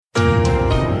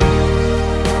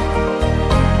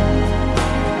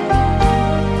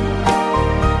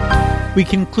We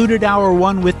concluded hour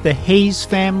 1 with the Hayes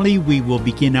family. We will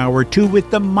begin hour 2 with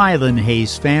the Milan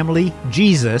Hayes family.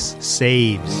 Jesus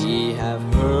Saves. We have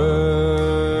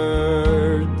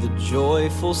heard the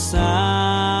joyful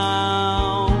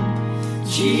sound.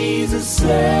 Jesus saves,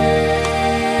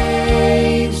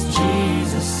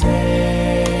 Jesus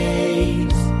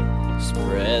saves.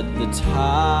 Spread the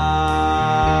tidings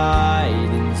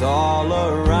all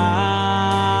around.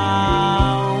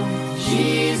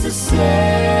 Jesus saves,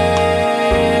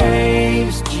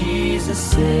 Jesus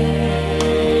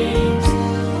saves.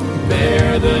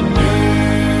 Bear the news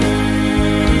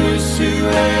to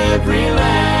every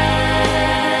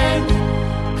land.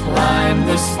 Climb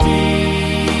the steeps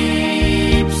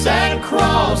and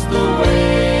cross the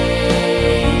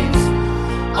waves.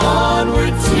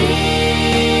 Onward 'tis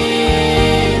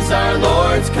our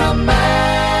Lord's command.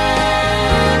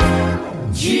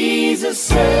 Jesus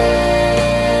saves,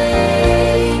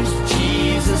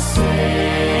 Jesus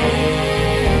saves.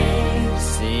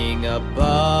 Sing above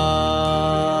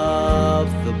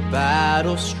the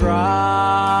battle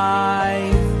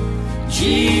strife.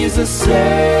 Jesus saves,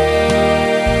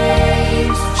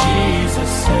 Jesus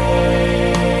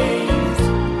saves.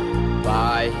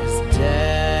 By his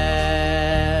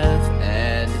death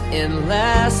and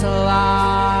endless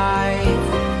life,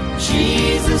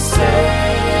 Jesus saves,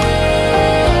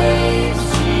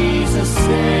 Jesus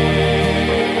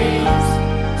saves.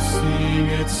 Sing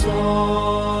it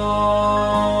softly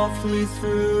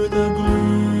through the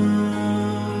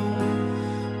gloom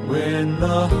when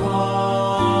the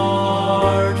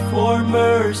heart for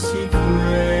mercy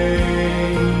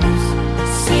craves.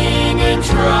 Sing in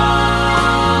triumph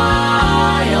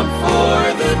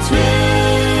for the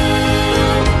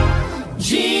tomb.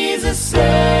 Jesus saves,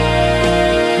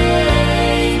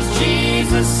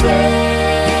 Jesus saves.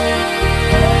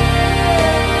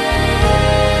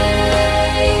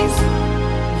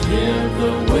 Give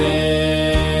the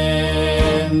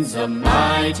winds a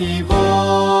mighty voice.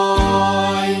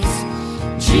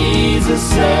 Jesus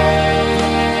saves,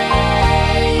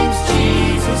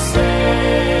 Jesus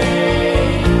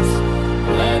saves.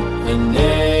 Let the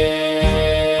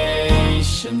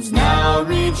nations now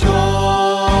rejoice.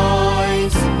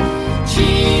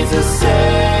 Jesus saves,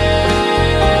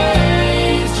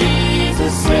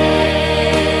 Jesus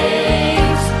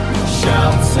saves.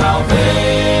 Shout salvation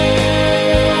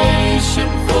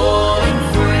full and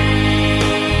free.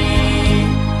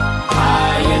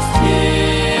 Highest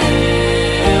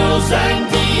hills and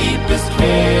deepest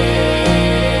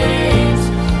caves.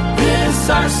 This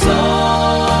our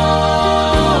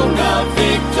song of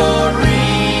victory.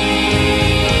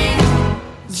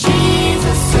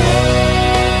 Jesus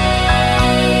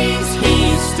saves, he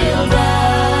still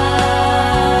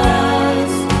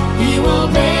does. He will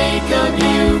make of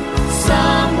you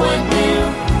someone new.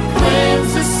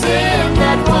 Cleanse the sin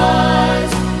that was.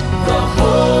 The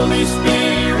Holy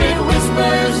Spirit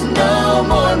whispers, no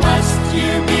more must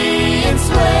you be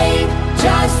enslaved.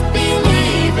 Just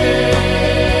believe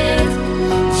it.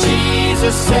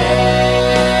 Jesus saves.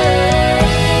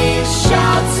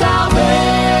 Shout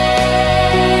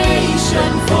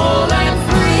salvation full and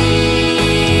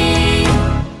free.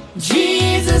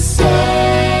 Jesus saves,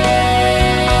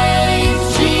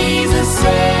 Jesus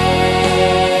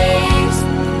saves.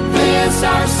 This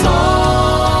our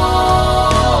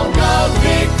song of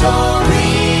victory.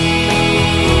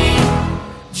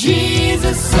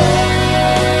 Jesus saves,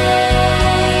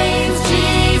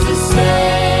 Jesus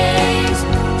saves,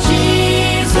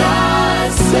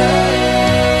 Jesus saves.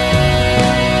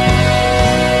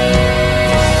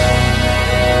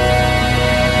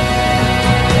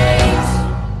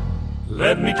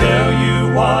 Let me tell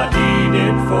you what he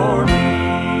did for me.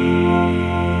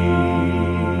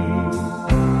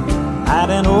 At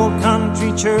an old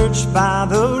country church by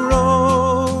the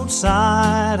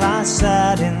roadside, I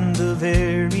sat in the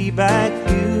very back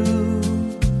pew.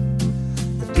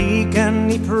 The deacon,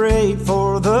 he prayed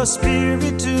for the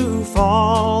Spirit to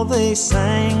fall. They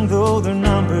sang, though their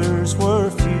numbers were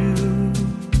few.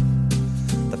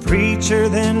 The preacher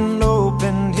then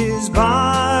opened his Bible.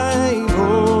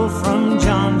 From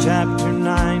John chapter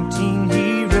 19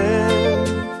 he read.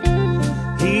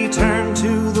 He turned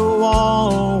to the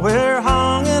wall where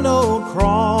hung an old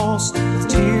cross. With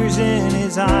tears in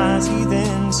his eyes he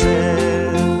then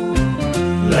said,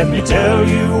 let me tell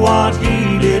you what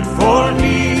he did for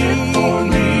me.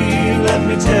 Let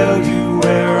me tell you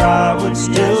where I would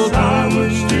still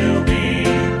be.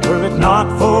 Were it not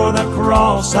for the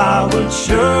cross, I would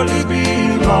surely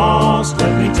be lost.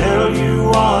 Let me tell you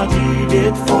what he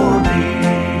did for me.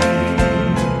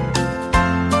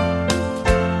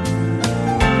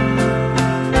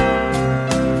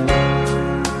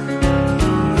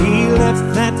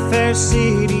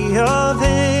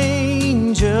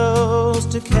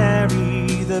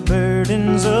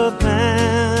 burdens of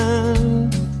man.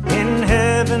 In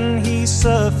heaven he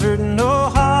suffered no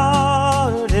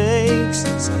heartaches,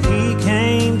 so he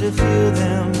came to feel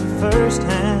them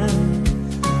firsthand.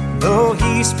 Though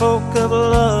he spoke of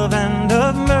love and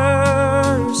of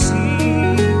mercy,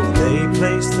 they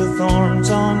placed the thorns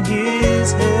on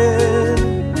his head.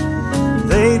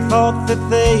 They thought that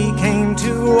they came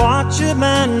to watch a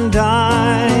man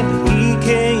die, but he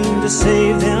came to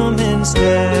save them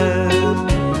instead.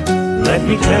 Let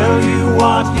me tell you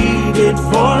what he did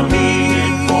for me.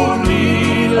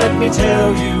 Let me tell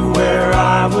you where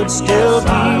I would still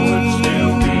be.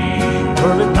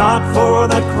 Were it not for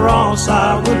that cross,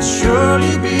 I would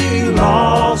surely be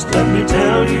lost. Let me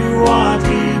tell you what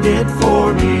he did for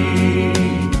me.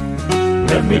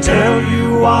 Let me tell you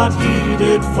what he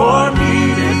did for me.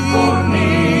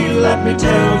 Let me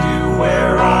tell you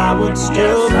where I would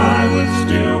still be.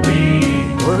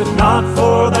 Were it not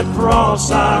for that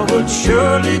cross, I would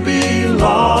surely be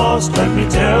lost. Let me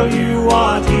tell you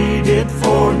what he did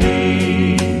for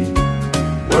me.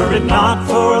 Were it not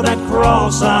for that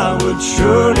cross, I would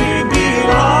surely be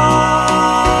lost.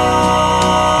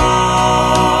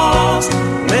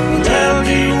 Let me tell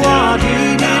you what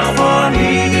he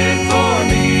did for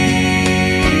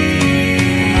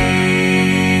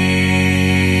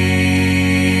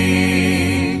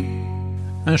me.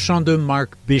 Un chant de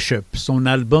Mark Bishop, son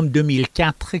album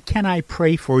 2004 Can I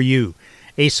Pray for You?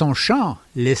 Et son chant,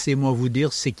 laissez-moi vous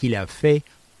dire ce qu'il a fait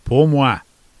pour moi.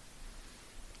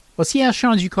 Voici un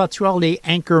chant du quatuor Les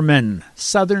Anchormen,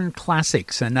 Southern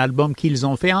Classics, un album qu'ils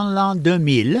ont fait en l'an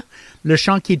 2000. Le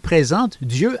chant qu'ils présentent,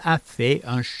 Dieu a fait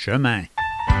un chemin.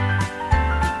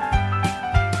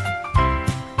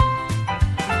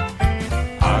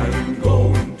 I'm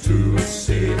going to a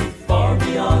city far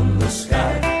beyond the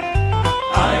sky.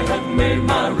 I have made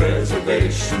my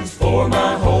reservations for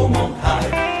my home on high.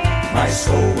 My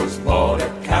soul was bought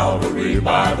at Calvary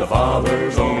by the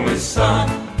Father's only Son.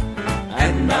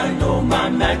 And I know my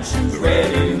mansion's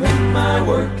ready when my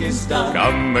work is done.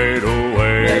 God made a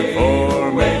way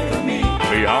for me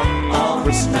beyond the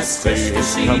Christmas Day.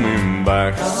 He's coming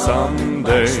back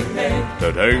someday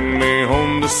to take me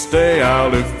home to stay. I'll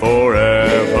live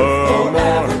forevermore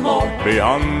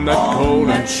beyond that cold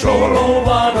and shore. Oh,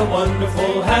 what a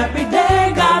wonderful, happy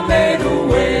day God made a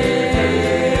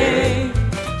way.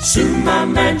 Soon my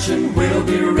mansion will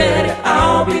be ready,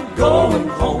 I'll be going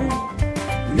home.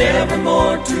 Never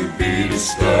more to be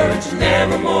discouraged,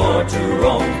 never more to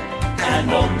roam.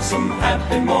 And on some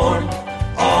happy morn,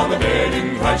 all the dead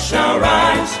in Christ shall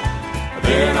rise.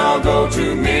 Then I'll go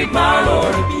to meet my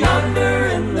Lord yonder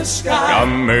in the sky. God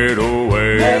made a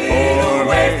way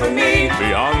for me Cause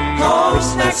beyond the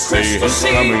Christmas Day. He's Christmas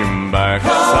Eve, coming back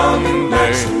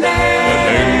someday to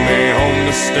take me home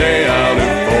to stay. I'll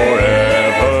live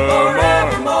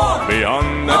forevermore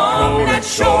beyond that cold and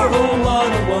shore. Oh,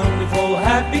 what a wonderful,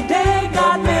 happy day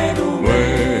God made a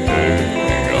way.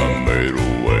 God made a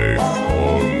way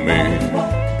for me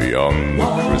beyond the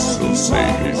crystal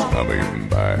sea. He's coming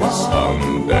back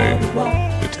someday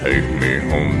to take me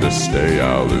home to stay.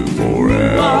 I'll live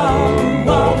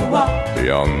forevermore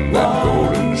beyond that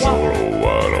golden shore. Oh,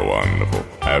 what a wonderful,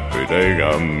 happy day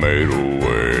God made a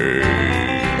way.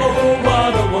 Oh,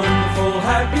 what a wonderful,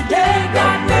 happy day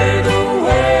God made a way.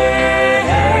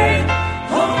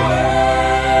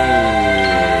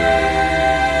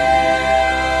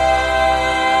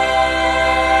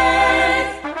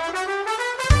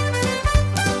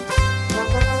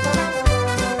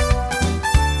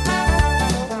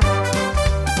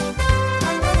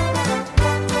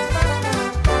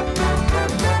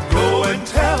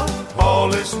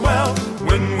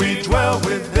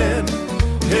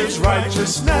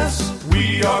 Righteousness,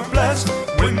 we are blessed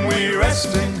when we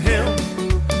rest in Him.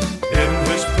 In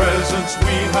His presence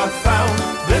we have found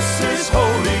this is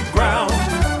holy ground.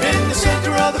 In the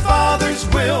center of the Father's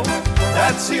will,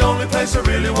 that's the only place I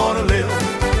really want to live.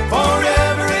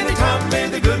 Forever, anytime, may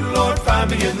the good Lord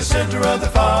find me in the center of the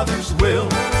Father's will.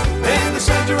 In the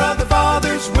center of the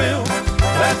Father's will,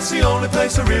 that's the only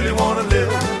place I really want to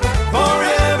live.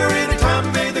 Forever,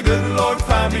 anytime, may the good Lord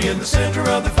find me in the center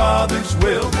of the Father's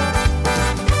will.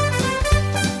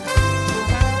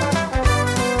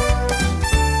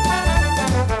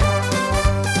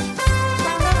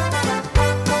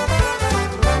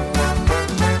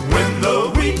 When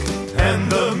the weak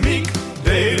and the meek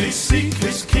daily seek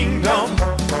His kingdom,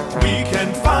 we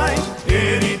can find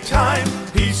anytime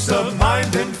peace of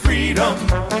mind and freedom.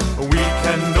 We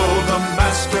can know the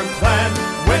master plan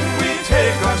when we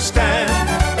take our stand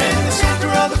in the center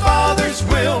of the Father's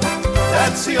will.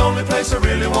 That's the only place I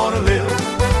really want to live.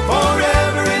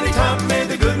 Forever, anytime, may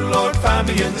the good Lord find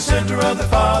find me in the center of the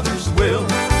Father's will.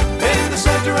 In the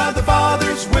center of the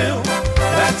Father's will.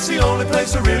 That's the only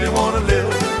place I really want to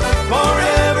live.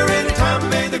 Forever, anytime,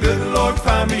 may the good Lord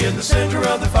find me in the center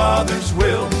of the Father's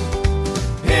will.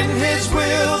 In His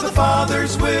will, the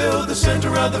Father's will, the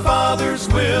center of the Father's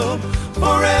will.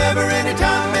 Forever,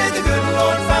 anytime, may the good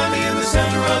Lord find me in the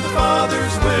center of the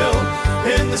Father's will.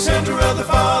 In the center of the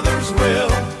Father's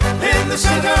will. In the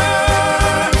center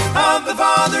of the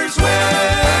Father's will.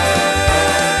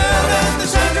 In the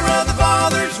center of the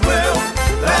Father's will.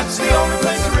 That's the only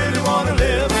place I really want to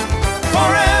live.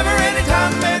 Forever,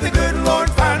 anytime, may the good Lord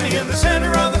find me in the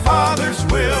center of the Father's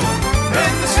will.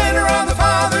 In the center of the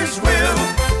Father's will.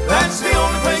 That's the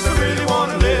only place I really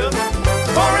want to live.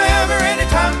 Forever,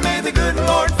 anytime, may the good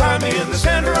Lord find me in the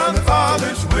center of the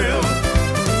Father's will.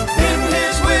 In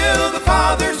His will, the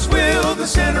Father's will, the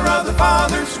center of the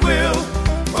Father's will.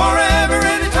 Forever,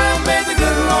 anytime, may the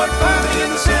good Lord find me in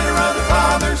the center of the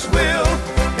Father's will.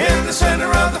 In the center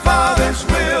of the Father's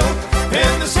will.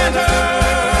 In the center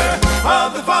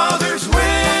of the Father's will.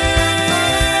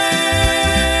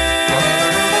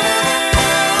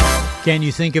 Can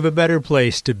you think of a better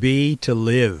place to be, to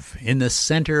live, in the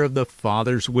center of the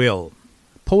Father's will?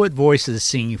 Poet Voices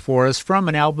singing for us from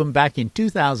an album back in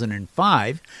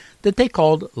 2005 that they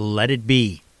called Let It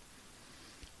Be.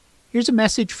 Here's a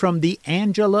message from the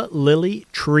Angela Lily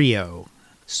Trio.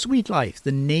 Sweet Life,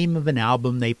 the name of an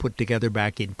album they put together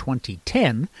back in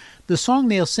 2010. The song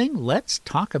they'll sing, Let's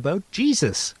Talk About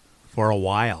Jesus, for a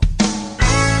while.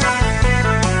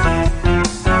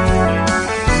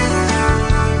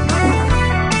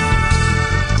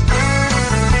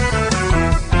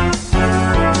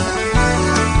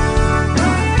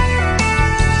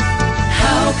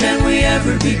 How can we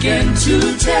ever begin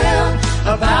to tell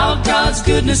about God's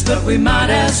goodness, but we might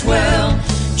as well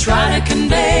try to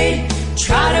convey,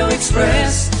 try to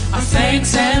express our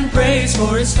thanks and praise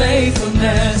for His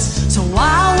faithfulness. So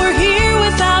while we're here,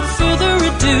 without further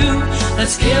ado,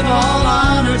 let's give all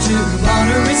honor to whom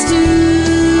honor is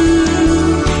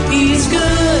due. He's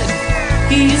good,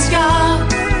 He's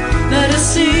God. Let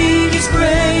us sing His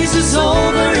praises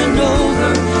over and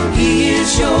over. He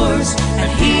is yours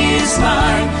and He is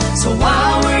mine. So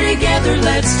while we're together,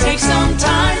 let's take some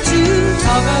time to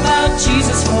talk about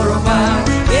Jesus for a while.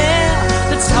 Yeah,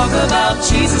 let's talk about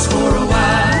Jesus for a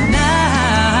while.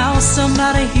 Now,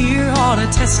 somebody here ought to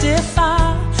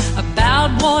testify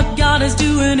about what God is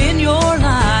doing in your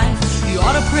life. You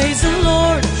ought to praise the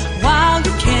Lord while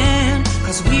you can,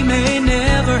 'cause we may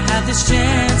never have this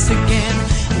chance again.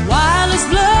 While His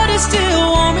blood is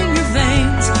still warm in your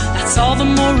veins, that's all the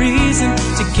more reason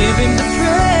to give Him the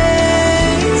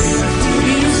praise.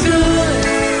 He is good,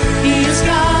 He is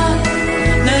God.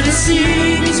 Let us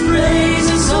sing His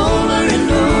praises over and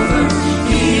over.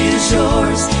 He is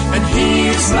yours and He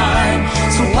is mine.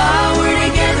 So while we're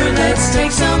together, let's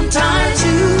take some time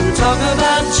to talk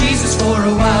about Jesus for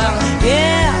a while.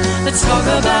 Yeah, let's talk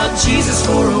about Jesus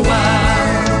for a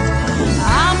while.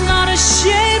 I'm not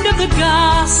ashamed of the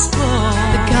gospel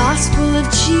of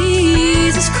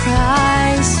Jesus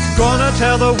Christ. Gonna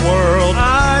tell the world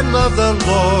I love the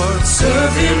Lord.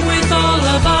 Serve Him with all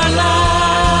of our lives.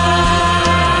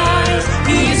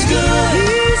 He is good,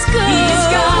 He's good, He is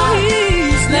God.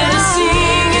 Let us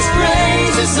sing His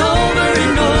praises over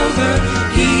and over.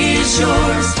 He is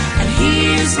yours and He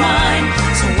is mine.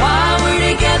 So while we're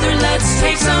together, let's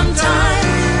take some time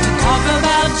to talk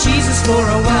about Jesus for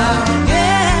a while.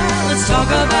 Yeah, let's talk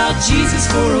about Jesus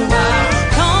for a while.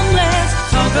 Come, let's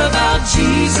talk about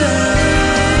Jesus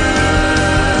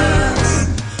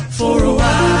for a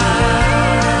while.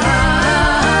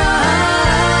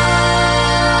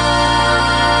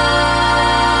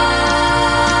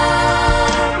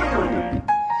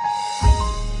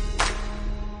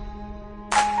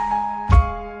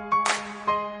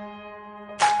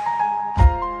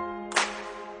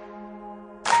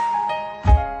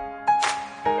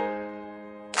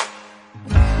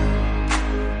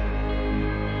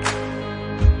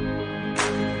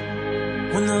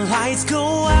 When the lights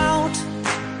go out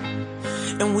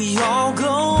and we all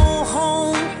go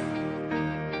home,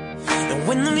 and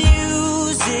when the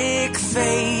music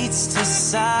fades to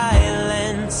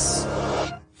silence,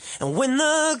 and when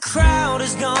the crowd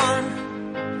is gone,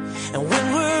 and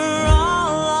when we're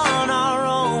all on our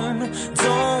own,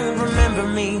 don't remember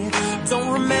me,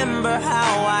 don't remember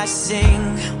how I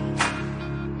sing,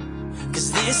 'cause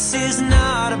this is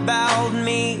not about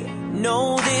me.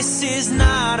 No, this is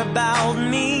not about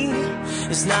me.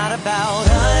 It's not about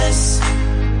us.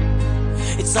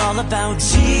 It's all about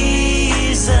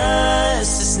Jesus.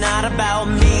 It's not about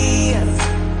me.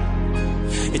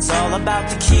 It's all about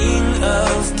the King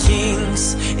of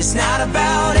Kings. It's not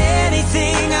about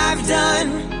anything I've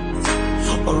done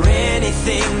or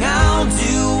anything I'll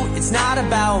do. It's not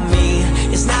about me,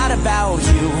 it's not about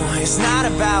you, it's not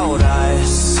about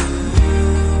us.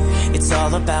 It's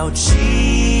all about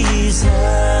Jesus.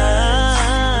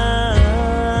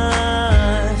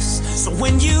 So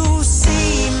when you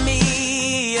see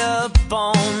me up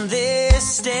on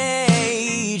this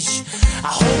stage, I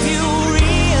hope you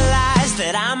realize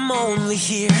that I'm only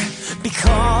here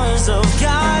because of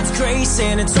God's grace,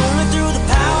 and it's only through the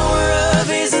power of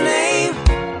His name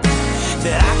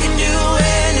that I can do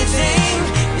anything.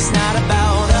 It's not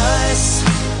about us,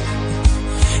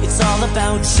 it's all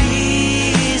about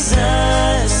Jesus.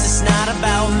 It's not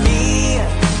about me,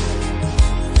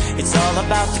 it's all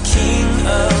about the King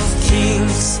of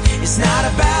Kings. It's not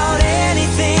about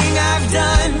anything I've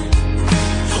done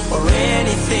or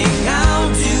anything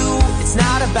I'll do. It's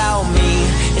not about me,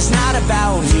 it's not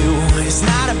about you, it's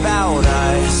not about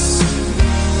us.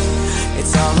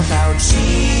 It's all about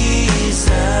Jesus,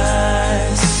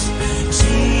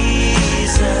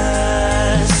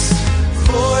 Jesus.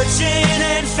 Fortune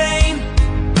and fame,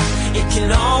 it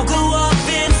can all go up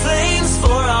in flames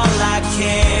for all I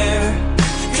care.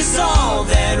 'Cause all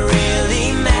that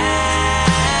really matters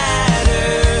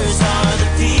are the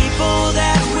people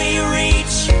that we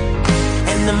reach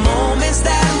and the moments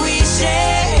that we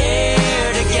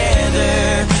share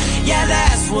together. Yeah,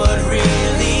 that's what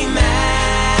really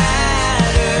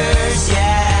matters.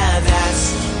 Yeah,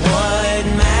 that's what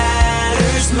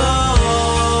matters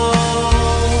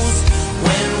most.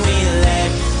 When we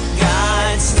let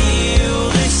God steal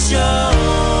the show.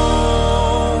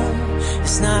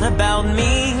 It's not about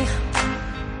me,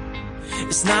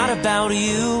 it's not about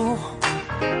you,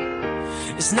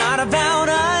 it's not about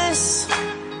us.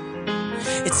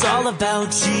 It's all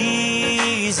about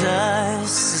Jesus.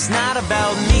 It's not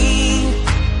about me,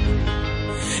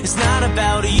 it's not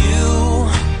about you,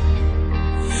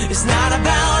 it's not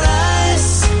about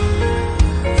us.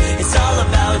 It's all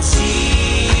about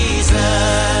Jesus.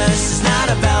 It's not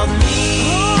about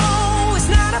me, oh, it's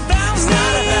not about me, it's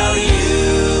not about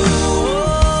you,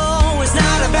 oh, it's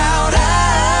not about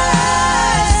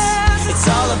us. It's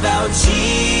all about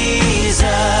Jesus.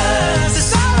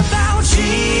 It's all about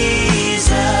Jesus.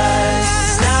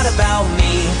 It's not about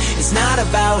me, it's not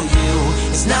about you,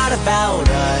 it's not about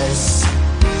us.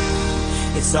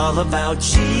 It's all about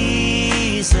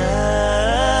Jesus.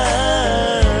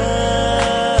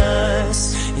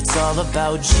 It's all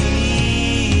about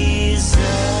Jesus.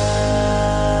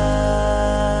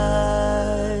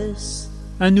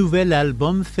 Un nouvel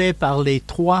album fait par les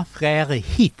trois frères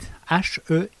Heath,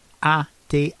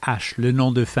 H-E-A-T-H, le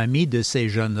nom de famille de ces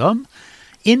jeunes hommes.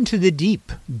 Into the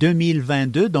Deep,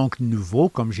 2022, donc nouveau,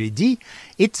 comme j'ai dit.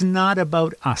 It's Not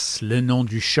About Us, le nom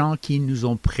du chant qu'ils nous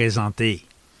ont présenté.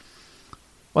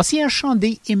 Voici un chant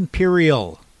des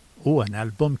Imperial. Oh, un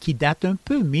album qui date un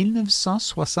peu,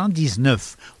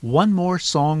 1979. One More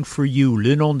Song for You,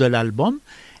 le nom de l'album.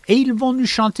 Et ils vont nous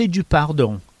chanter du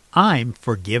pardon. I'm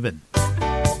Forgiven.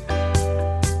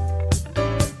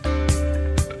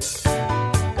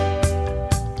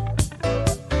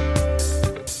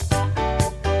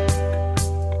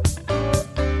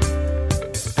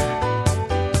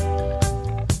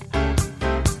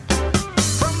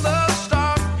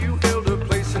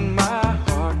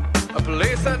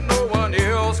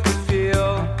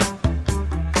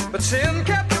 Sin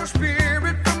kept your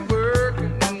spirit from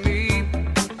working in me.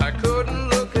 I couldn't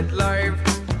look at life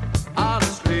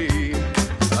honestly.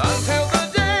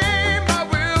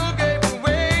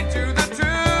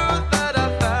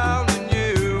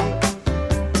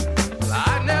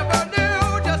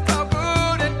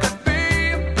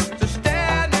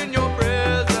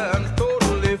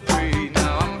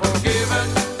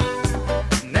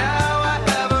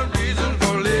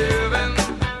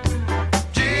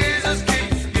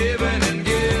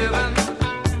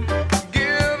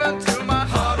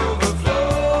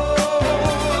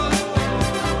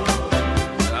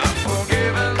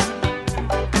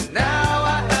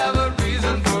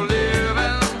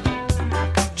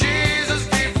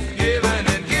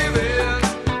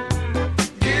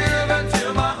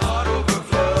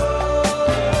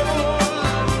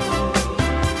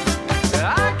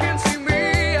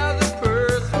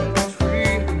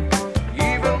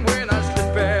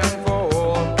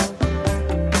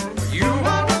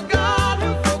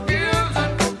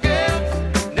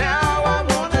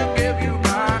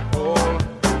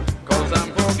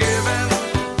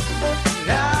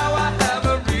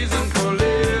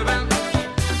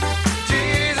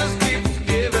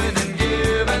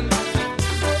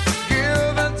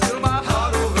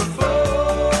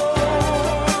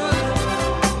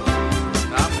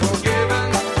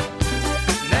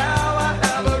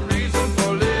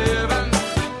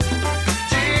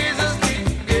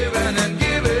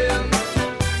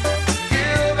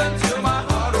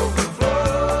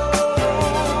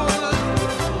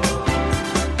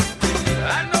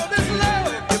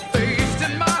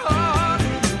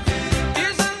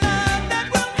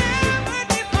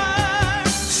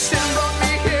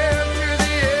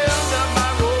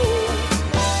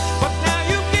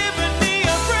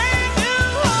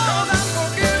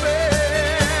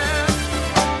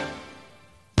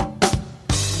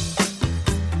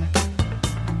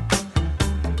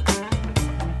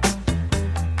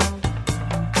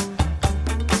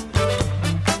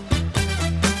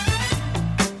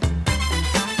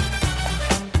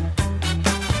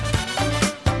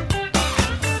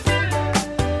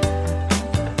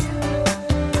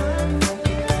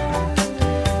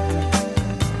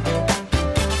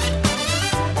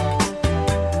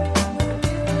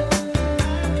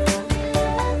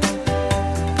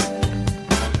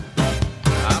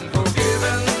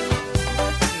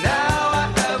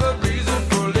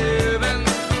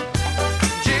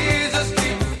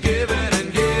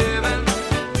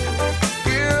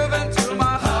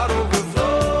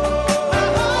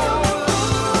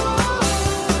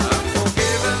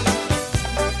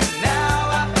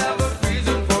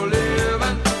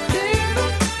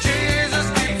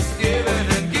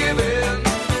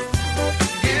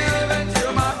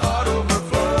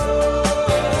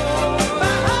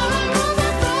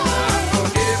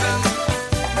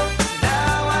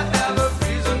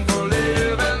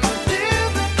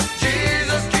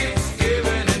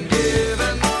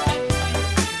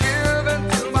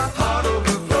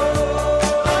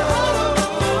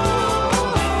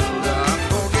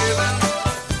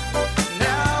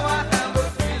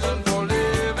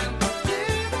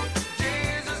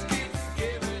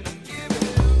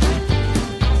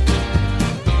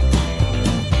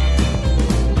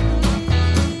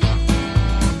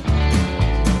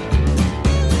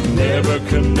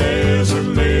 Nebuchadnezzar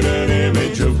made an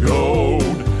image of gold,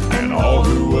 and all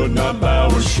who would not bow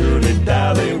would surely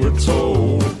die, they were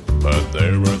told. But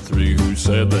there were three who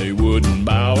said they wouldn't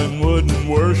bow and wouldn't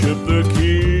worship the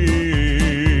king.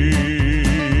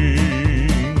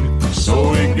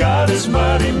 So he got his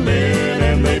mighty men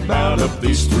and they bound up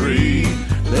these three.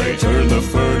 They turned the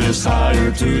furnace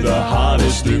higher to the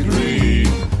hottest degree.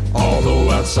 Although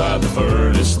outside the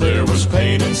furnace there was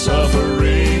pain and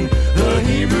suffering, the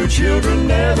Hebrew children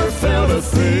never felt a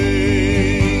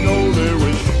thing. Oh, there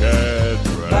was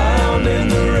Shadrach, bound in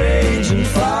the raging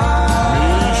fire,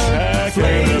 Meshach,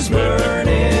 flames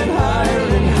burning higher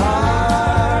and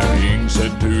higher. The king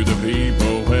said to the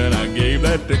people when I gave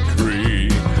that decree,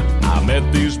 I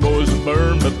met these boys to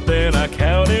burn, but then I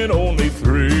counted only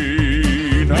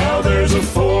three. Now there's a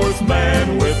fourth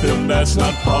man with him, that's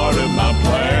not part of my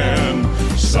plan.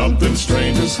 Something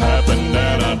strange has happened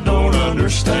and I don't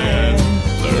understand.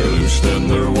 They're loosed and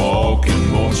they're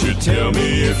walking, won't you tell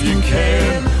me if you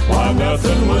can, why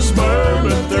nothing was burned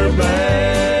but their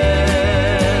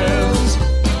bands?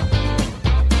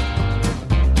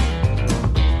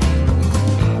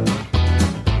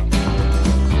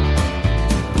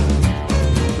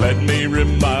 Let me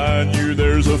remind you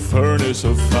there's a furnace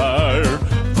of fire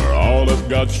for all of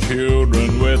God's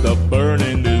children with a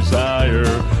burning desire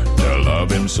to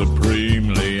love Him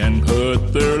supremely and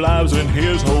put their lives in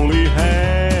His holy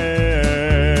hands.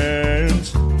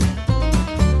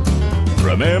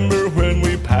 Remember when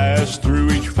we pass through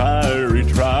each fiery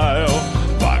trial,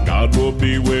 why God will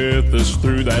be with us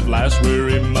through that last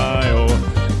weary mile.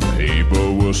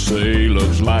 People will say,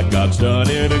 looks like God's done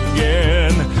it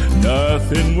again.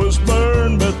 Nothing was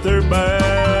burned but their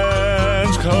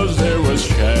bands, 'cause there was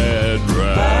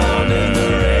Shadrach, bound in the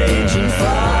raging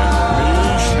fire,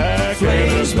 Meshach,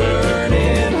 flames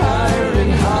burning higher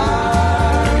and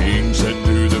higher. The king said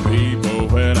to the people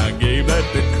when I gave that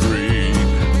decree,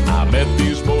 I met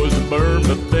these boys to burn,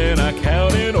 but then I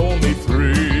counted only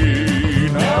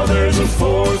three. Now there's a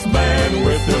fourth man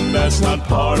with them, that's not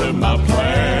part of my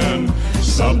plan.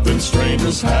 Something strange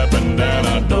has happened and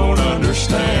I don't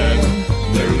understand.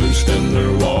 They're loosed and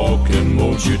they're walking,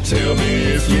 won't you tell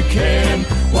me if you can,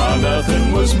 why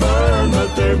nothing was burned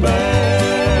but their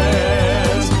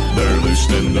bands? They're loosed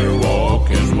and they're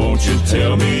walking, won't you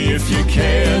tell me if you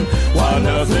can, why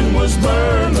nothing was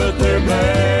burned but their bands?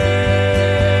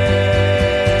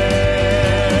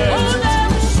 Oh, there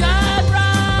was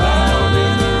Shadrach, Bound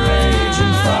in the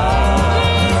raging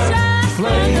fire,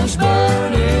 flames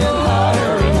burning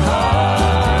higher and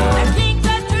higher. The king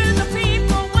said to the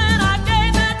people when I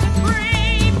gave that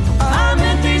decree, I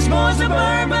meant these boys to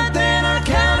burn, but then I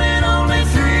counted only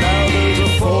three. Now there's a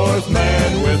fourth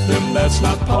man with them, that's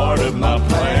not part of my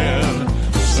plan.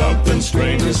 Something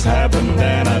strange has happened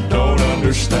and I don't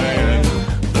understand.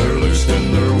 They're loosed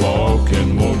and they're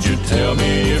walking, won't you tell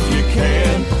me if you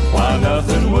can, why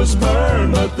nothing was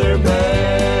burned but their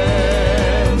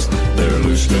bands? They're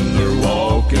loosed and they're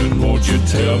walking, won't you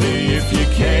tell me if you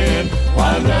can,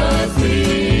 why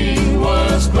nothing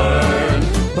was burned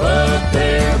but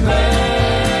their bands?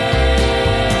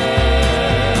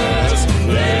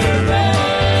 Their bands.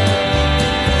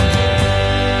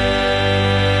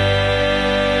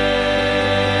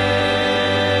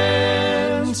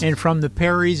 And from the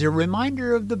Perrys, a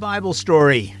reminder of the Bible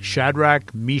story.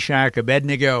 Shadrach, Meshach,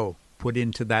 Abednego, put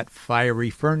into that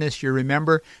fiery furnace, you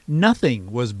remember,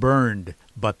 nothing was burned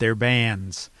but their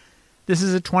bands. This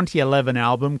is a 2011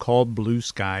 album called Blue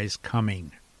Skies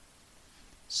Coming.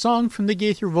 Song from the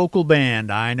Gaither Vocal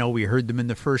Band. I know we heard them in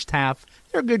the first half.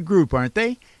 They're a good group, aren't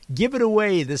they? Give It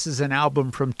Away. This is an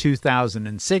album from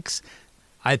 2006.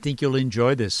 I think you'll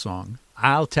enjoy this song.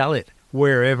 I'll tell it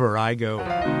wherever I go.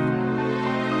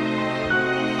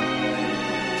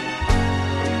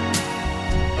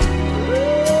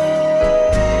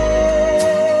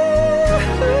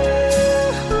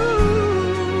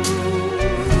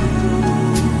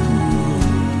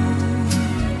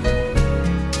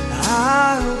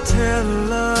 I'll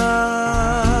tell of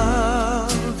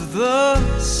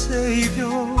the Savior.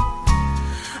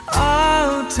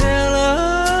 I'll tell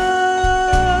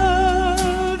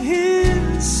of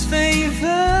His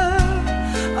favor.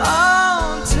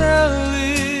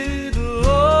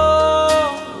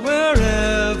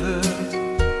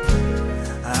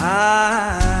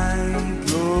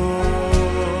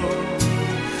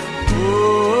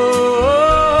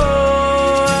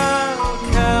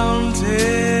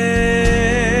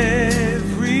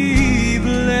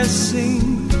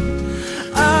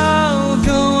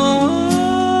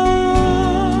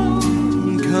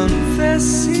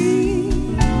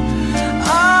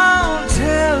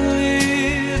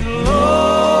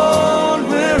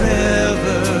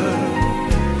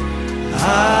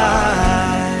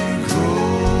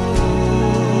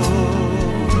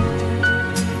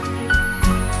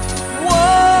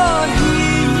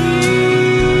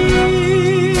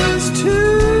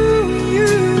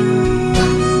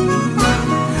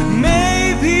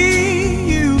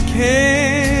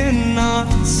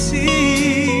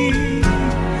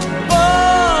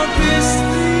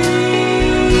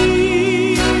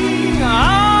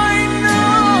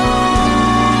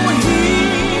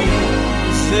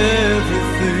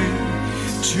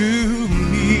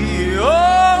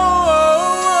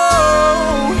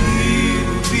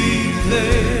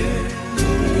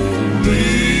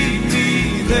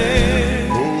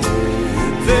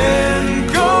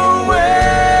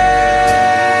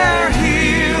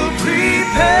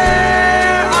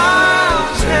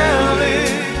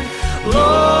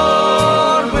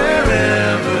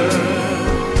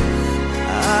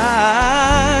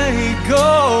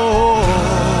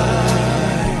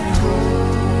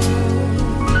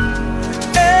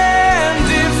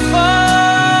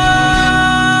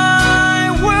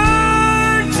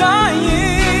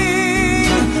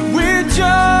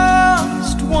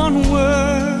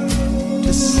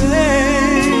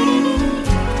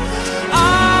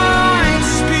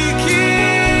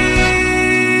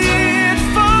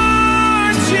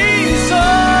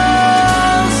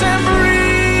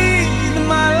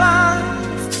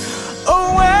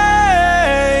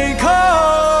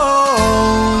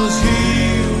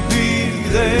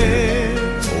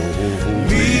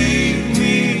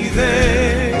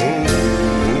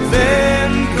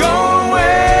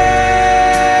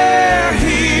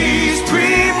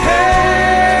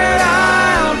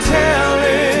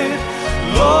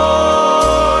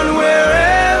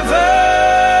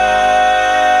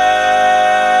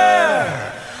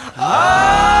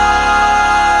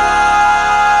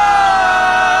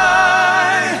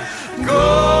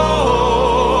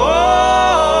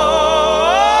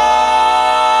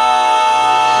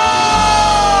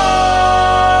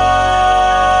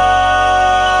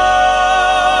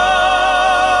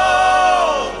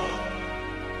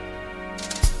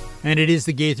 it is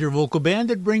the Gaither Vocal Band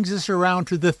that brings us around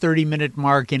to the 30-minute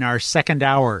mark in our second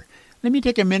hour. Let me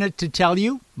take a minute to tell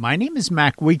you, my name is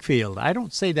Mac Wakefield. I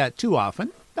don't say that too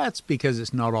often. That's because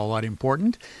it's not all that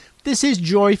important. This is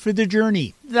Joy for the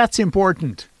Journey. That's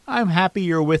important. I'm happy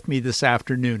you're with me this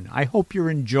afternoon. I hope you're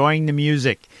enjoying the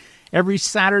music. Every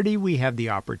Saturday we have the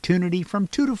opportunity from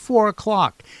 2 to 4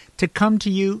 o'clock to come to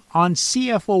you on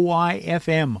CFOY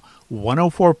FM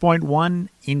 104.1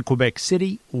 in Quebec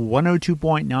City,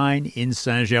 102.9 in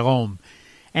Saint-Jérôme,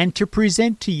 and to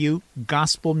present to you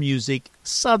gospel music,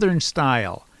 Southern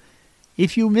style.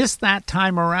 If you miss that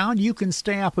time around, you can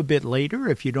stay up a bit later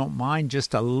if you don't mind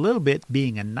just a little bit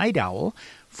being a night owl.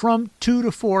 From 2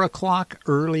 to 4 o'clock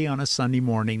early on a Sunday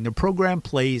morning, the program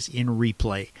plays in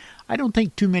replay. I don't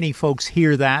think too many folks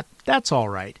hear that. That's all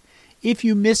right. If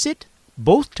you miss it,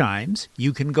 both times,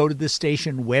 you can go to the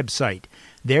station website.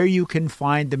 There you can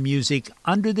find the music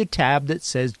under the tab that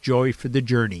says Joy for the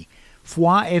Journey.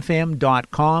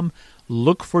 foifm.com.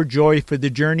 Look for Joy for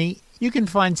the Journey. You can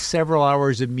find several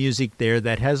hours of music there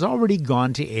that has already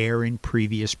gone to air in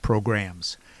previous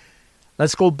programs.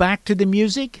 Let's go back to the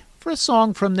music for a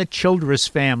song from the Childress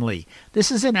family. This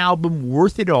is an album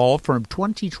Worth It All from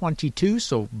 2022,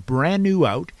 so brand new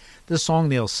out. The song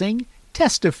they'll sing,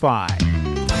 Testify.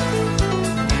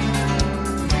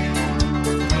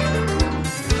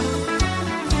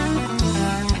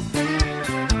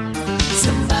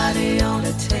 Somebody ought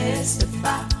to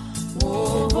testify.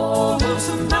 Whoa, whoa, whoa.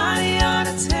 Somebody ought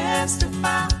to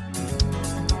testify.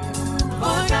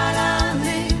 For God I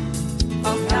live,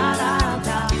 for God I'll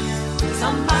die.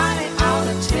 Somebody ought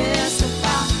to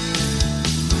testify.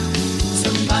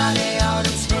 Somebody ought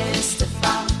to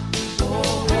testify. Whoa,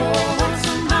 whoa.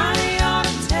 Somebody ought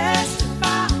to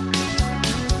testify.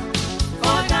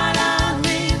 For God I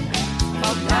live,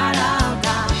 for God I'll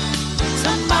die.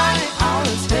 Somebody ought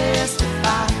to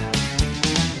testify.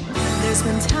 There's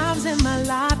been times in my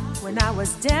life when I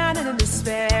was down in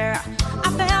despair. I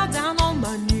fell down on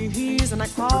my knees and I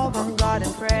called on God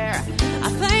in prayer. I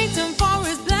thanked Him for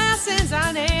His blessings,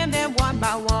 I named them one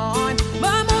by one.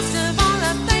 But most of all,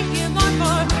 I thank you, Lord,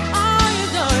 for all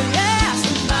You've done. Yeah,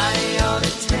 somebody ought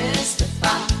to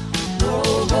testify. Whoa,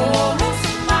 whoa, whoa.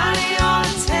 Somebody ought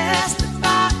to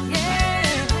testify.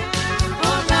 Yeah,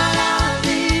 for God I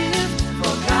live,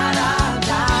 for God I'll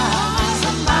die.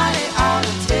 Somebody ought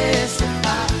to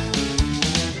testify.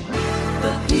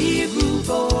 The Hebrew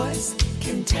boys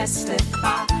can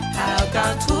testify how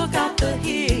God took out the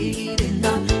heat in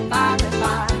the fiery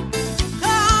fire.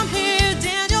 Come here,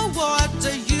 Daniel, what do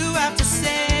you have to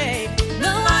say? The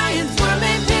lions were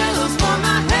made pillows for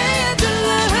my head to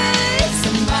lay.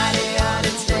 Somebody ought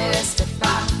to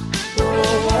testify. Whoa,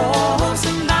 whoa,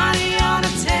 somebody ought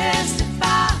to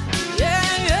testify. Yeah,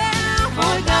 yeah,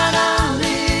 for God I'll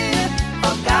live,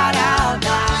 for God I'll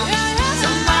die.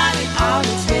 Somebody ought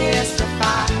to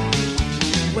testify.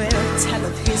 Well, tell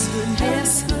of His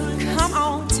goodness. Come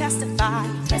on, testify.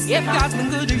 If God's been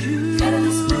good to you,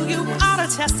 you ought to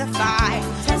testify.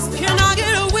 Can I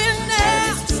get a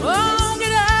witness? Oh,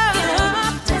 get up.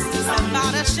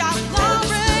 Somebody shout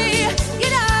glory.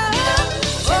 Get up.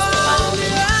 Oh,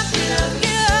 get up, get up,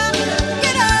 get up,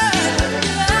 get up, get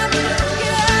up,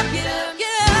 get up,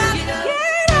 get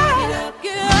up,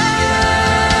 get up.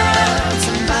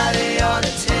 Somebody ought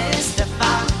to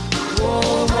testify.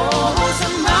 Whoa, whoa,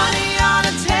 somebody ought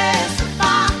to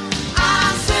testify.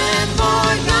 I said, for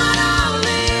God I'll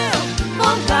live,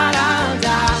 for God I'll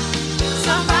die.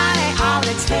 Somebody ought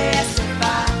to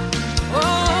testify.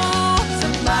 Oh,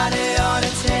 somebody ought to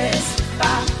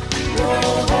testify. Whoa,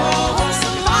 whoa,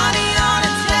 somebody ought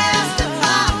to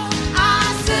testify. I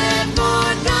said, for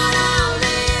God I'll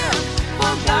live,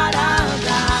 for God I'll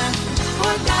die.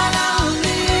 For God I'll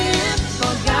live,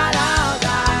 for God I'll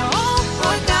die. Oh,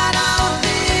 for God I'll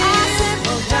live. I said,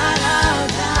 for God I'll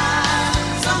die.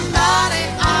 Somebody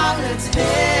ought to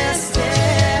testify.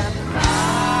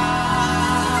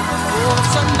 Oh,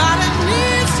 somebody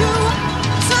needs to.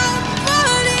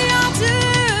 Somebody ought to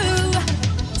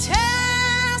testify.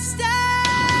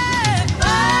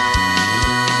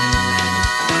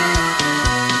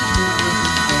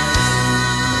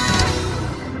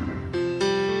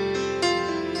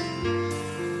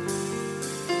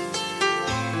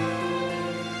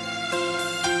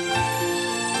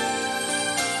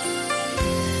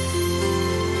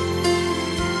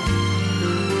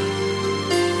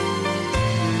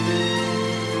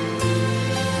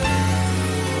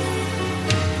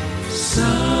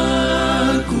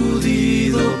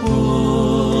 Sacudido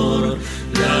por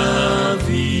la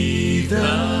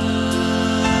vida,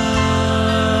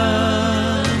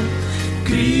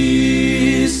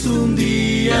 Cristo un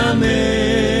día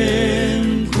me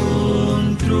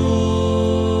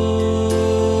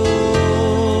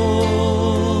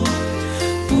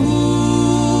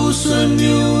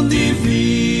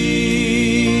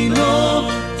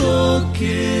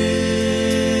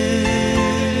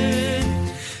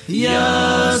y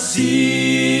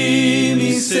así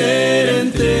mi ser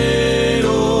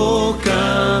entero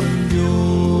cambió.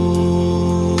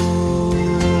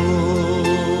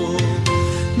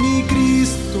 Mi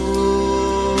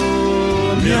Cristo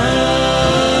me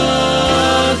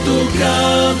ha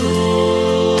tocado,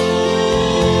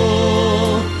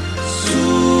 su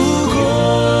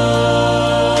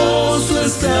gozo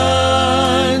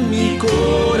está en mi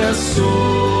corazón.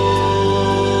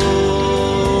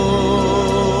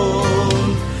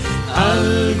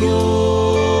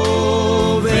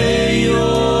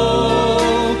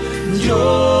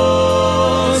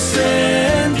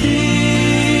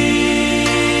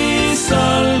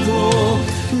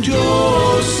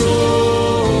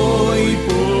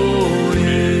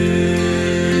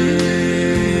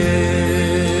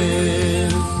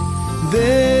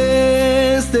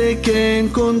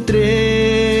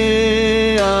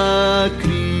 Encontré a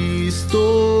Cristo,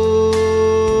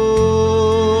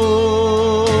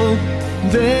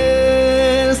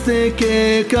 desde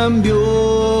que cambió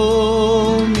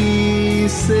mi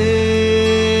ser.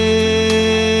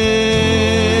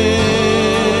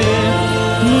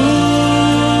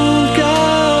 Nunca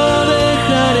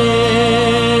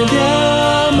dejaré de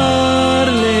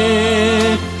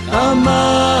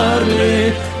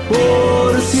amarle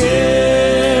por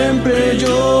siempre.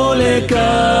 Yo le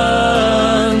cantaré.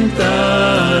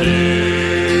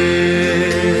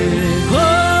 Oh,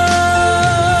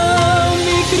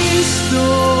 mi Cristo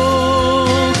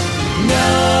me ha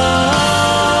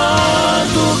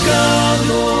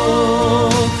tocado,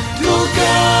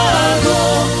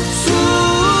 su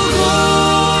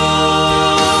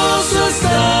gozo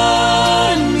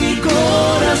está en mi corazón.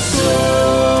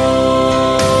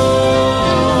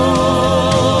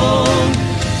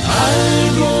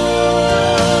 Algo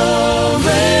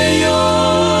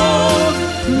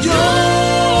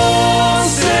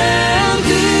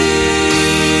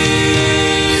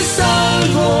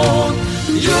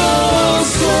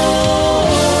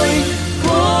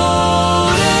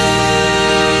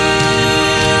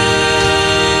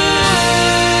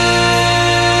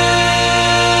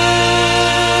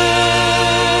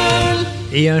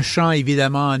Et un chant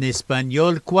évidemment en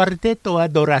espagnol, Cuarteto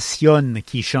Adoración,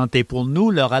 qui chantait pour nous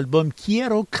leur album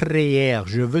Quiero Creer,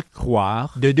 Je veux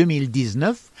croire, de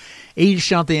 2019, et ils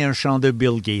chantaient un chant de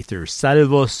Bill Gaither,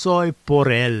 Salvo soy por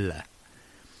él.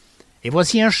 Et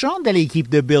voici un chant de l'équipe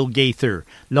de Bill Gaither,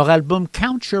 leur album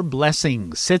Count Your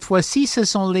Blessings. Cette fois-ci, ce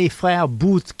sont les frères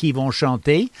Booth qui vont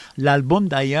chanter. L'album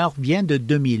d'ailleurs vient de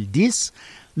 2010.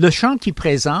 Le chant qui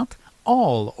présente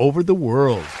All Over the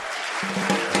World.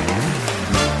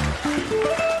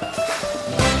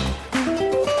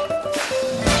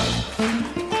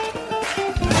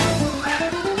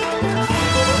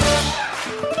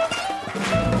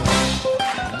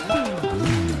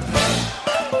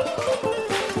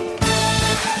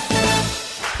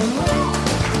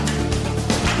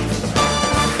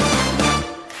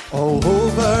 All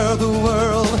over the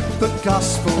world, the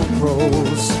gospel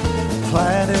grows,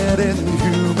 planted in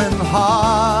human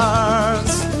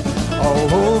hearts.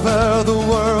 All over the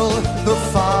world, the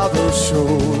Father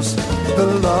shows the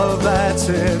love that's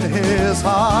in His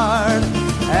heart.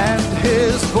 And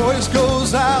His voice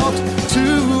goes out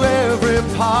to every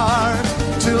part,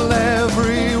 till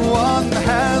everyone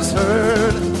has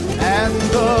heard. And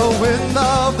the wind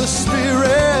of the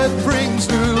Spirit brings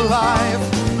new life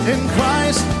in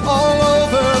Christ all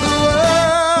over the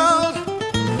world.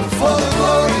 For the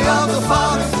glory of the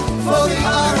Father, for the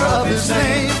honor of His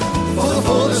name, for the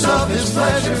fullness of His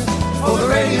pleasure, for the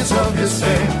radiance of His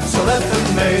fame. So let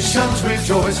the nations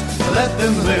rejoice, let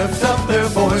them lift up their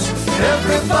voice.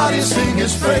 Everybody sing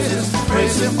His praises,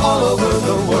 praise Him all over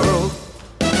the world.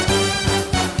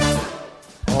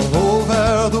 All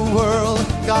over the world,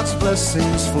 God's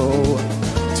blessings flow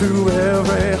to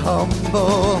every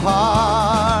humble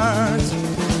heart.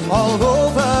 All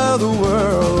over the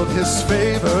world, His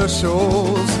favor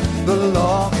shows the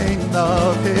longing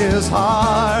of His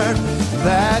heart,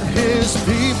 that His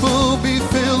people be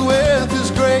filled with His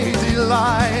great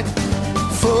delight,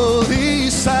 fully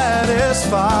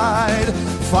satisfied,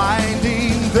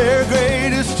 finding their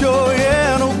greatest joy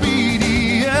and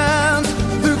obedience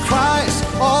through Christ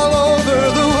all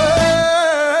over the world.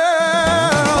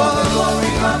 For the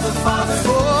glory of the Father,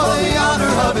 for the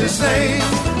honor of His name,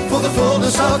 for the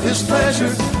fullness of His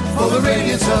pleasure, for the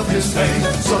radiance of His fame.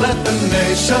 So let the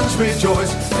nations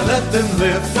rejoice, and let them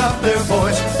lift up their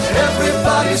voice.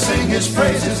 Everybody sing His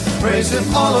praises, praise Him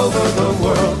all over the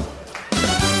world.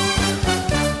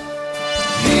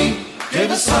 He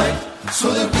gave us sight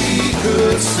so that we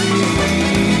could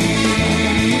see.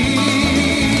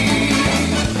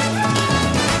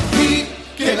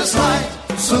 us light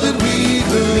so that we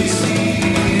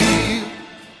believe.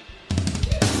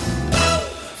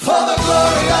 For the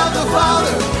glory of the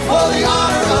Father, for the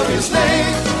honor of His name,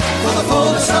 for the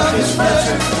fullness of His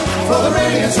pleasure, for the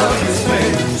radiance of His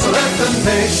fame. So let the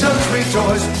nations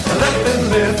rejoice, and let them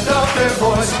lift up their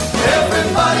voice.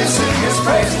 Everybody sing His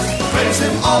praises, praise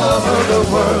Him all over the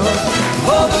world.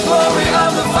 For the glory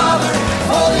of the Father,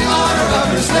 for the honor of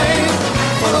His name,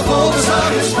 for the fullness of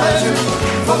His pleasure,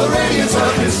 for the radiance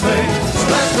of His fame. So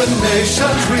let the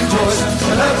nations rejoice,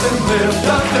 and let them lift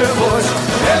up their voice.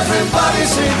 Everybody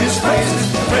sing His praises,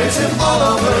 praise Him all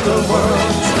over the world.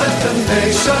 So let the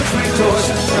nations rejoice,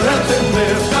 and let them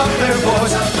lift up their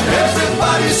voice.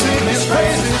 Everybody sing His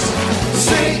praises,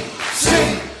 sing, sing,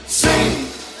 sing,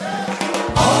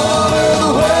 all over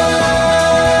the world.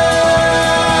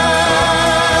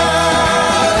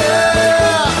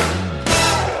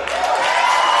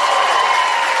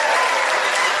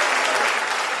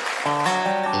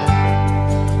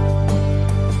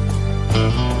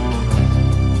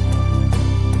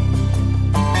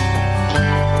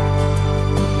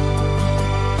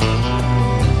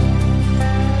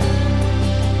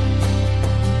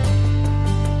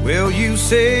 Well, you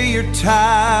say you're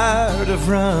tired of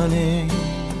running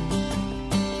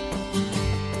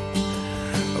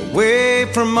away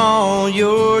from all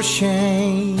your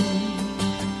shame,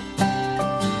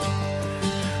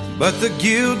 but the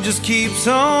guilt just keeps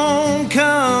on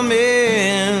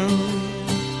coming,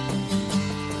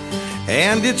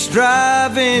 and it's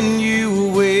driving you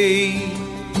away.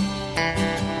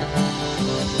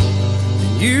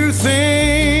 You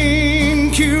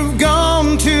think you've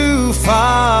gone too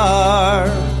far,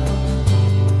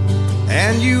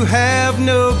 and you have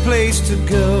no place to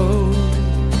go.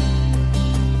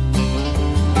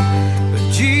 But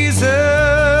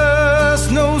Jesus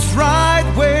knows right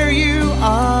where you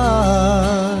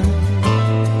are.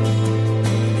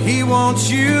 He wants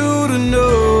you to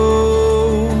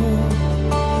know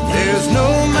there's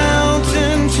no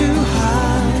mountain too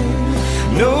high,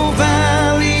 no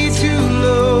valley too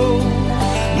low,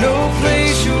 no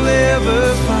place you'll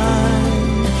ever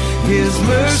find His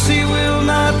mercy will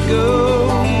not go.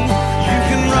 You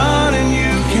can run and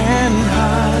you can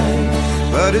hide,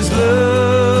 but His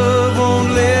love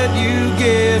won't let you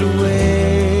get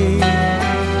away.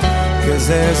 'Cause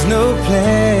there's no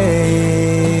place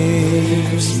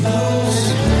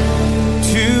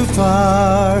too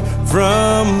far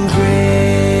from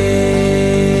grace.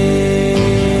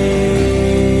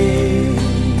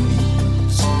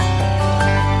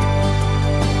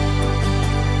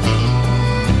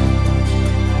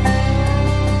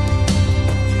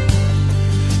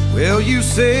 Well, you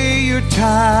say you're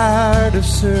tired of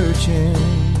searching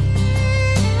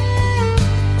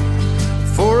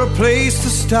for a place to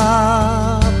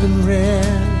stop and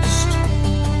rest,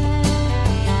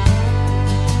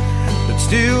 but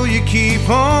still you keep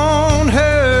on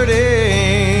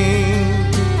hurting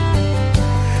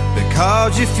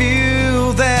because you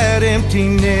feel that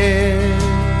emptiness.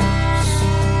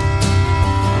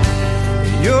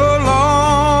 You're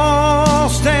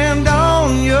lost and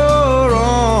on your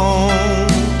own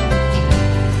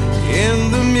in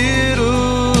the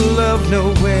middle of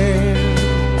nowhere.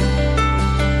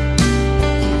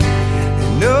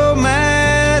 And no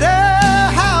matter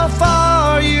how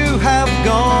far you have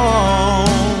gone,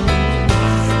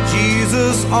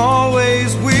 Jesus always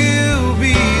will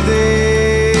be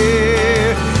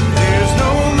there. There's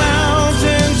no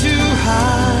mountain too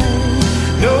high,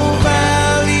 no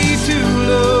valley too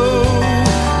low,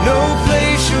 no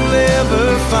place you'll ever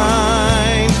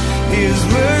find His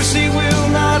mercy will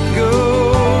not go.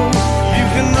 You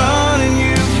can run and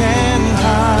you can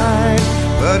hide,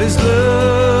 but His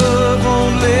love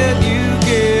won't let you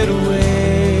get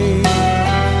away.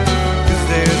 'Cause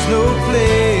there's no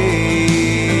place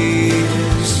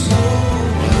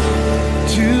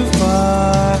too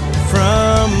far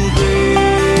from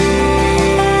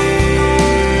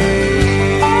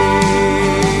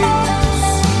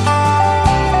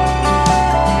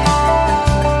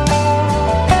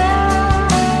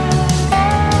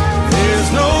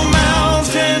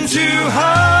too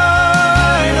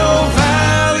high, no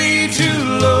valley too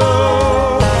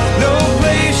low, no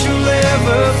place you'll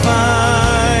ever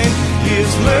find His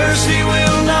mercy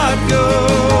will not go.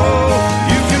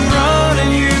 You can run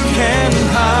and you can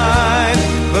hide,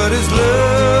 but His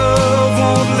love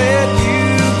won't let you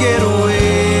get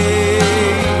away.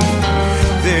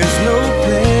 There's no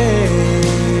place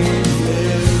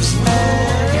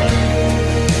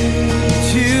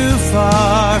too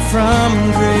far from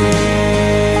grace.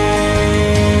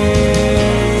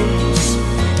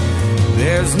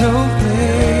 There's no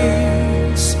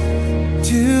place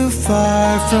too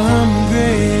far from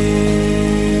grace.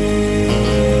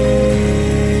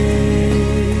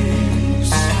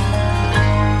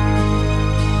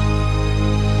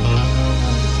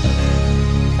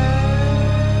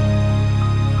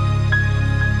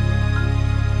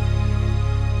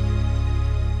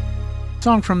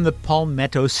 Song from the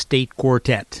Palmetto State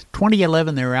Quartet.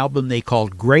 2011, their album they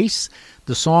called Grace.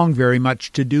 The song very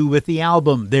much to do with the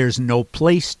album, There's No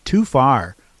Place Too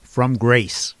Far from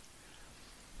Grace.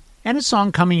 And a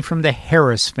song coming from the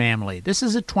Harris family. This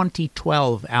is a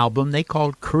 2012 album they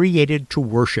called Created to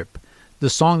Worship. The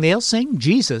song they'll sing,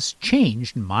 Jesus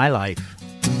Changed My Life.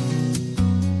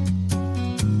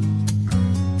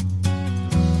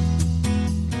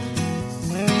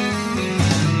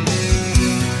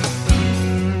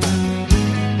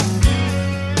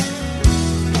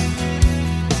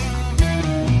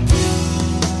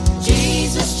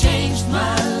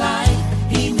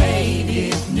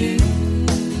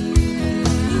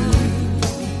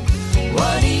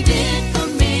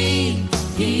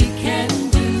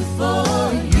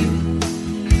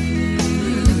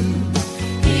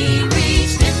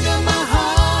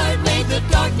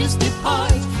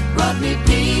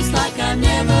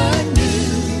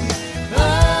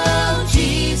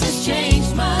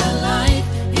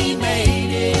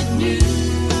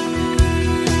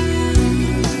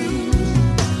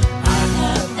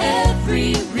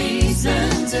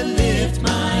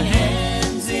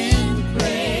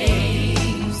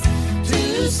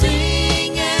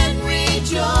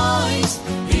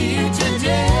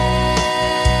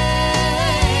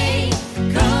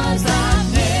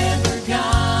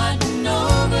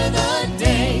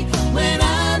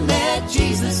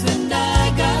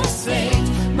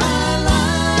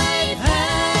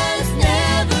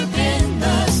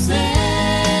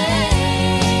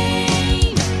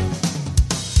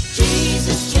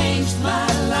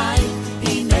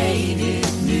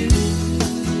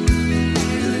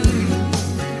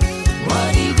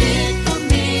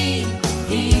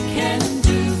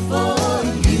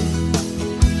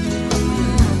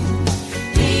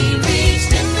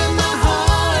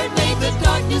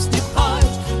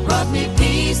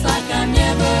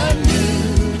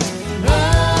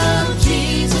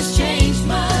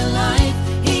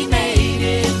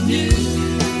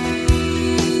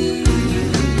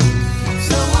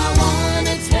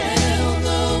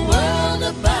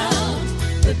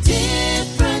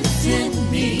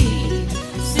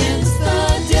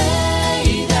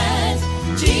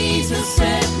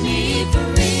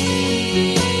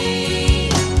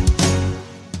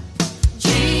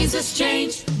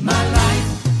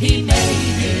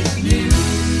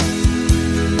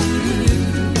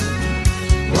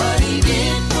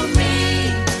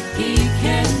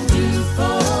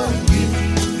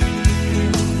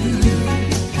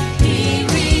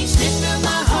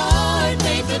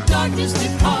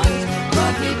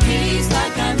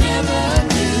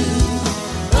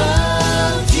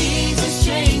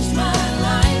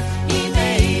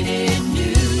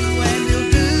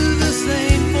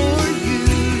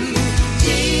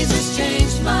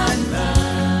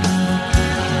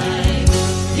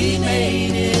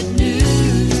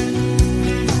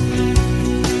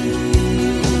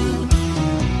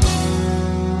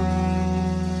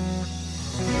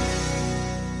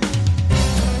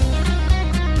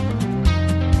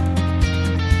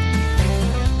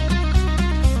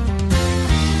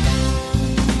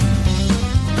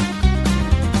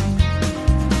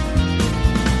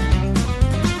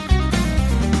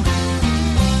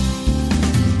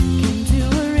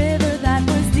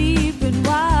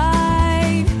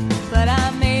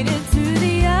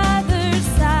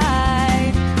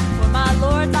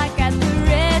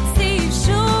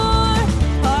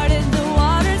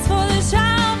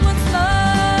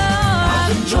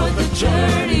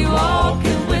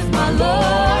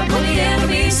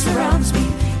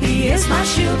 My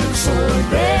shield and sword,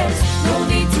 there's no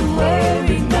need to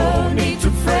worry, no need to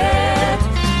fret.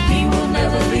 He will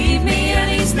never leave me and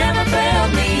he's never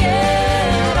failed me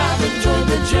yet. I've enjoyed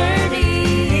the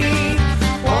journey,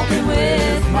 walking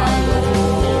with my Lord.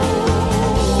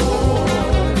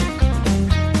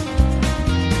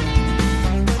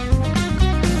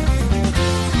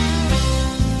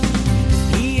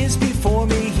 He is before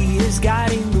me, he is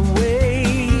guiding the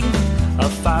way, a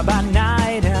fire by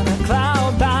night and a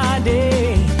cloud by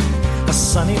day. A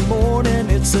sunny morning,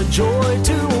 it's a joy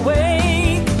to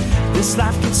awake. This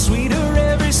life gets sweeter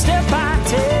every step I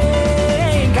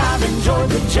take. I've enjoyed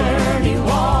the journey,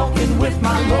 walking with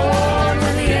my Lord.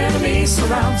 When the enemy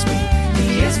surrounds me,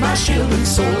 he is my shield and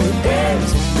sword.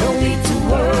 There's no need to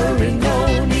worry,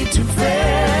 no need to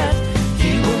fret.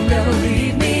 He will never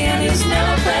leave me and he's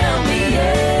never failed me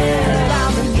yet.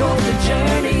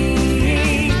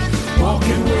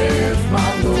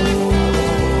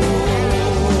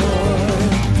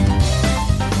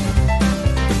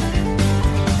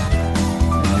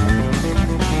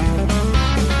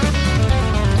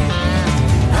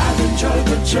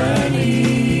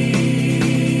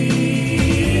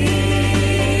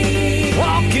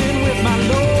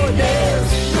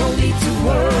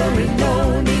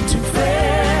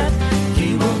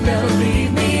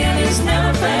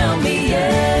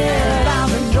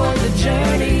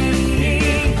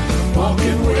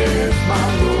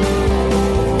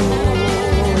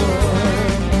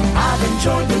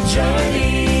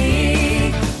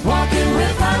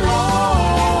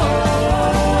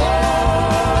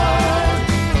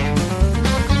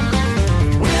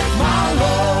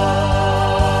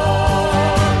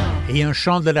 Et un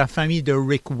chant de la famille de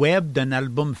Rick Webb d'un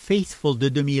album Faithful de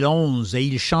 2011. Et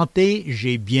il chantait «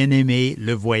 J'ai bien aimé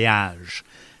le voyage ».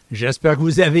 J'espère que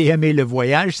vous avez aimé le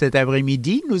voyage cet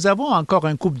après-midi. Nous avons encore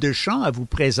un couple de chants à vous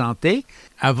présenter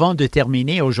avant de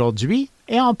terminer aujourd'hui.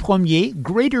 Et en premier,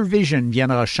 Greater Vision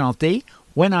viendra chanter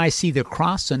 « When I See the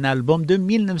Cross », un album de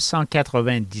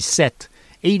 1997.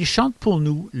 Et il chante pour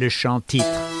nous le chant-titre.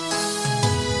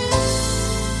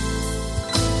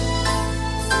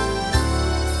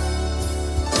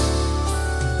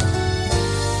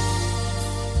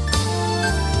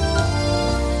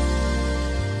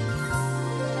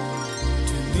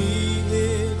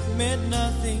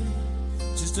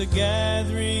 A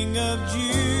gathering of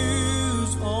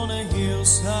Jews on a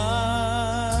hillside,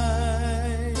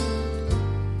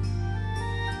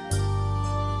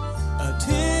 a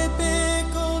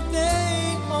typical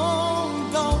day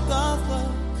on Golgotha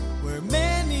where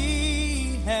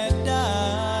many had died.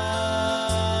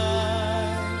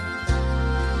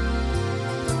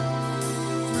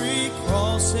 3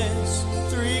 crosses,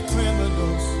 3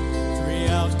 criminals, 3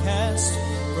 outcasts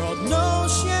brought no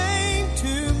shame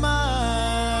to mind.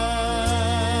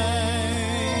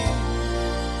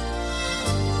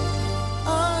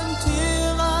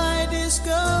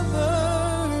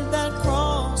 Discovered that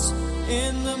cross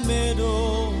in the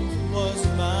middle was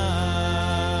mine.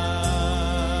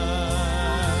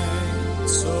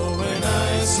 So when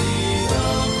I see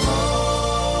the cross,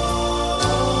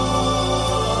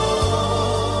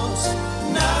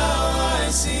 now I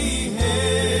see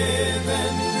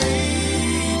heaven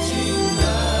reaching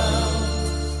down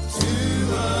to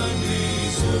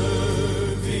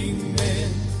undeserving men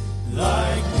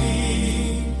like me.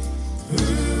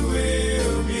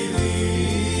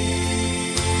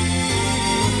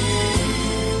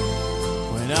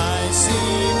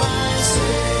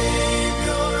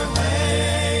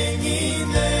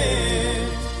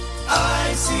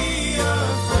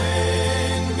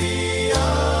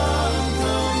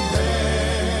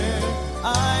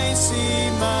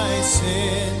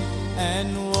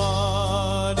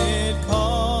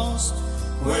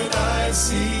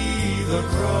 See the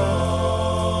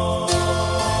cross.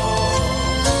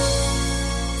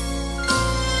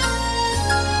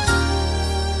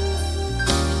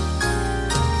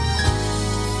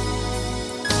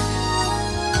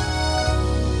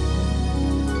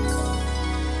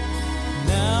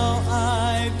 Now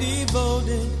I've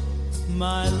devoted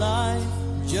my life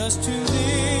just to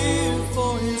live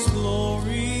for His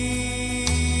glory.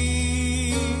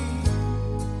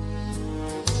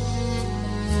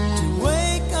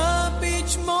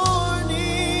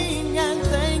 Morning and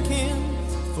thank Him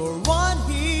for what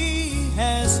He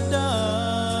has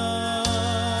done.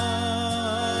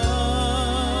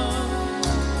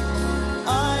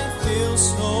 I feel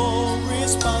so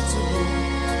responsible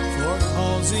for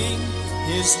causing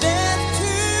His death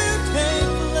to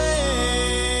take place.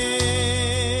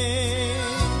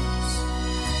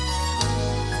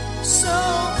 So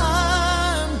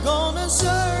I'm gonna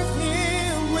serve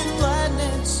Him with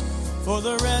gladness for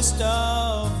the rest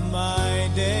of my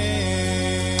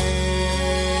days.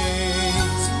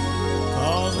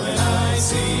 'Cause when I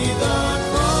see the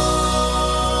cross,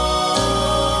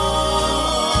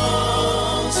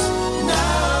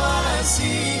 now I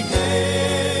see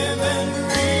heaven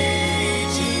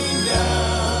reaching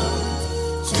down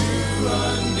to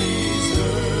undeserving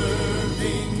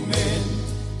men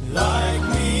like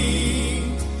me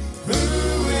who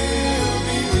will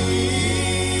believe.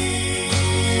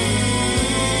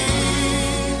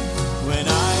 When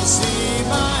I see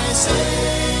my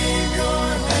Savior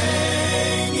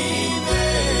hanging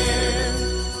there,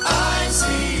 I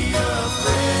see a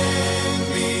friend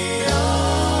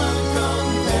beyond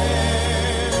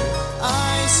compare.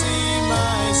 I see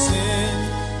my sin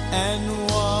and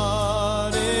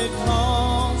what it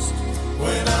cost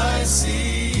when I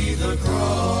see the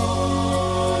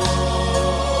cross.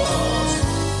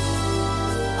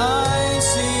 I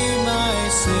see my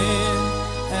sin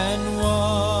and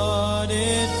what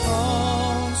it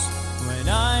cost when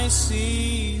I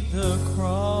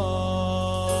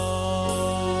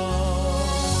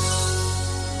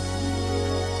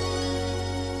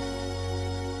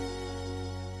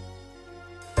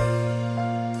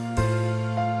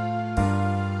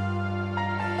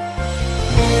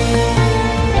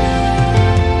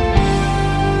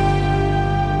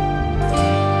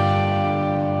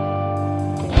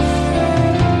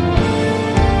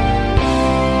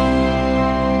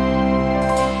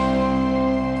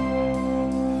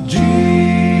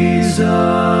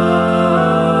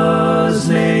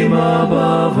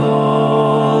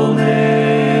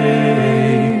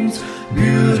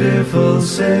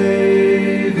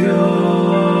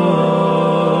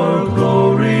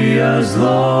Jesus,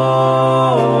 Lord,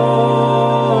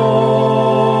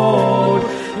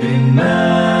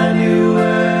 Emmanuel,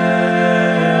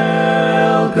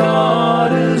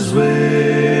 God is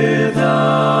with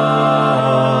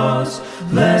us,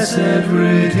 blessed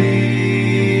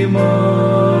Redeemer,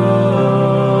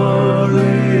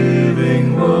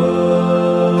 living Word.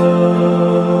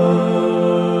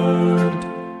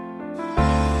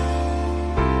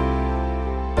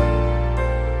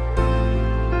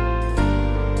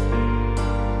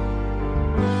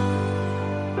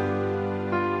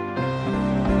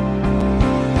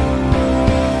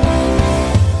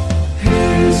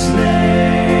 His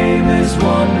name is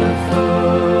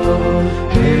wonderful.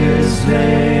 His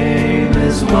name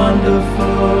is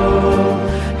wonderful.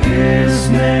 His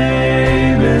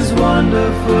name is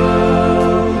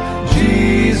wonderful.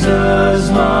 Jesus,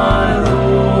 my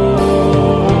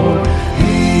Lord.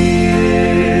 He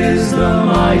is the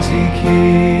mighty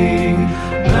King,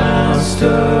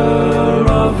 Master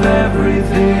of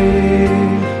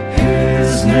everything.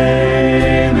 His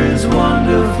name is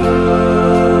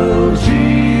wonderful.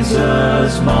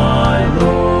 Jesus, my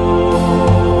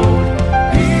Lord.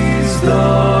 He's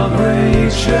the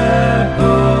great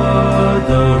shepherd,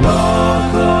 the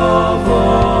rock of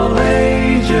all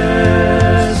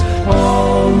ages.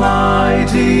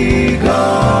 Almighty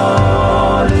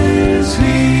God is He.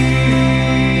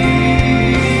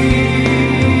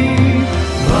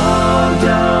 Bow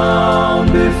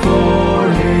down before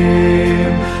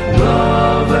Him,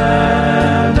 love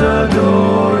and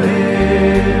adore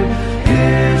Him.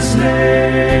 His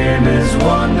name is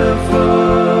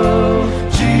wonderful,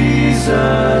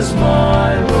 Jesus,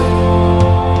 my Lord.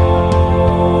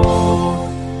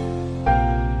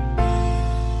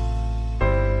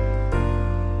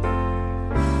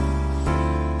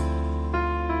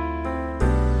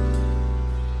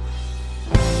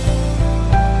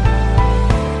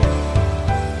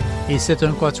 Et c'est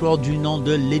un quatuor du nom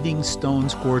de Living Stones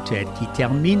Quartet qui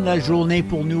termine la journée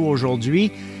pour nous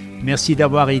aujourd'hui. Merci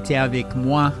d'avoir été avec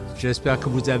moi. J'espère que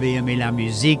vous avez aimé la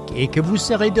musique et que vous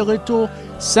serez de retour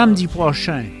samedi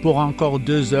prochain pour encore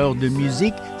 2 heures de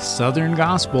musique Southern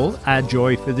Gospel at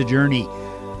Joy for the Journey.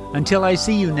 Until I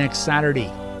see you next Saturday,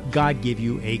 God give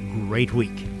you a great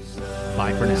week.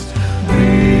 Bye for now.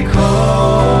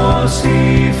 Because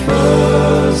He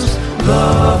first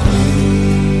loved me.